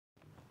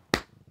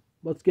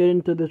let's get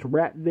into this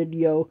rap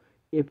video.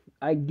 If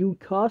I do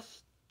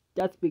cuss,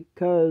 that's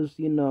because,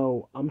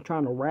 I'm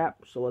trying to rap,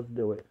 so let's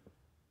do it.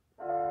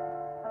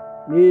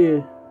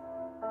 Yeah.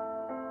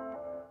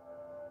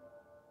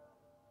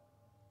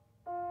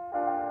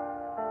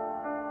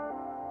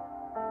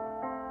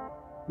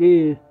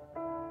 Yeah.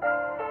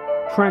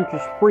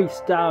 Trenches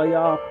freestyle,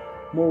 y'all.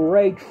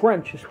 Morray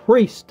trenches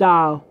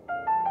freestyle.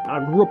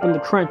 I grew up in the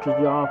trenches,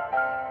 y'all.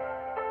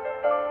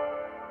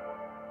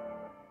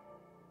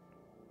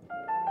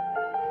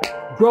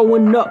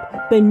 Growing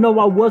up, they know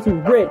I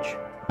wasn't rich.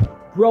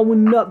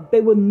 Growing up,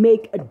 they would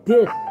make a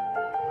diss.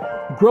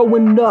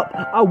 Growing up,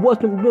 I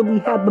wasn't really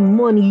had the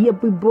money.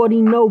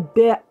 Everybody know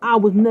that I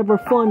was never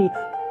funny.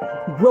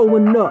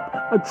 Growing up,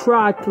 I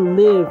tried to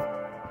live.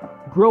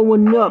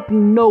 Growing up,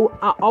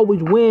 I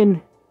always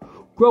win.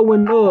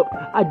 Growing up,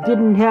 I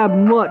didn't have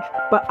much,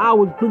 but I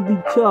was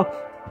really tough.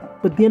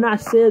 But then I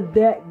said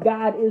that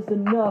God is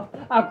enough.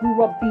 I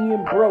grew up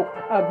being broke.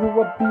 I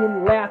grew up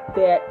being laughed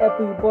at.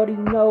 Everybody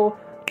know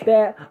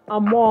that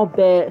I'm all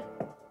that.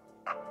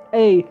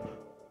 Hey.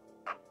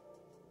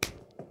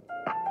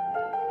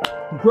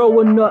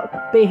 Growing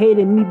up, they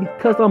hated me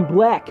because I'm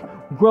black.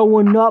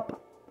 Growing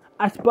up,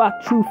 I spot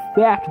true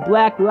facts.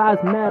 Black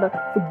lives matter.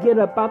 Forget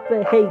about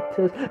the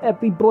haters.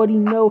 Everybody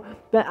know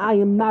that I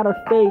am not a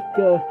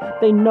faker.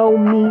 They know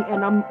me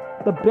and I'm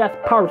the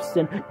best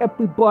person.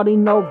 Everybody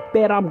know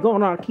that I'm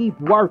gonna keep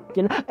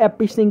working.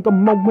 Every single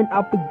moment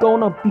I'll be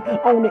gonna be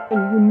on it.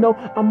 And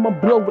I'ma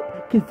blow it.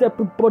 Cause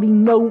everybody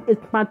know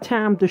it's my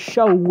time to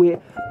show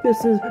it.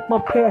 This is my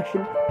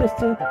passion. This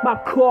is my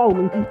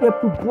calling.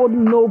 Everybody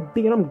know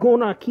that I'm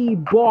gonna keep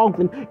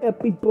balling.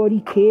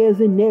 Everybody cares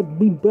and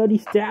everybody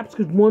stops.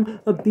 Cause one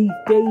of these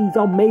days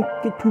I'll make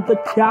it to the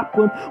top.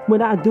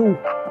 When I do.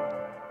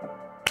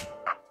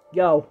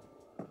 Yo.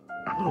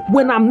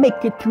 When I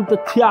make it to the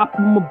top,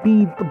 I'ma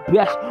be the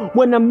best.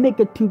 When I make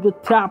it to the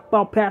top,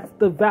 I'll pass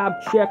the vibe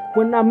check.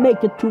 When I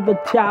make it to the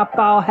top,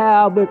 I'll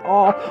have it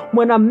all.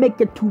 When I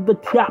make it to the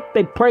top,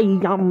 they pray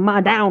on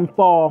my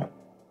downfall.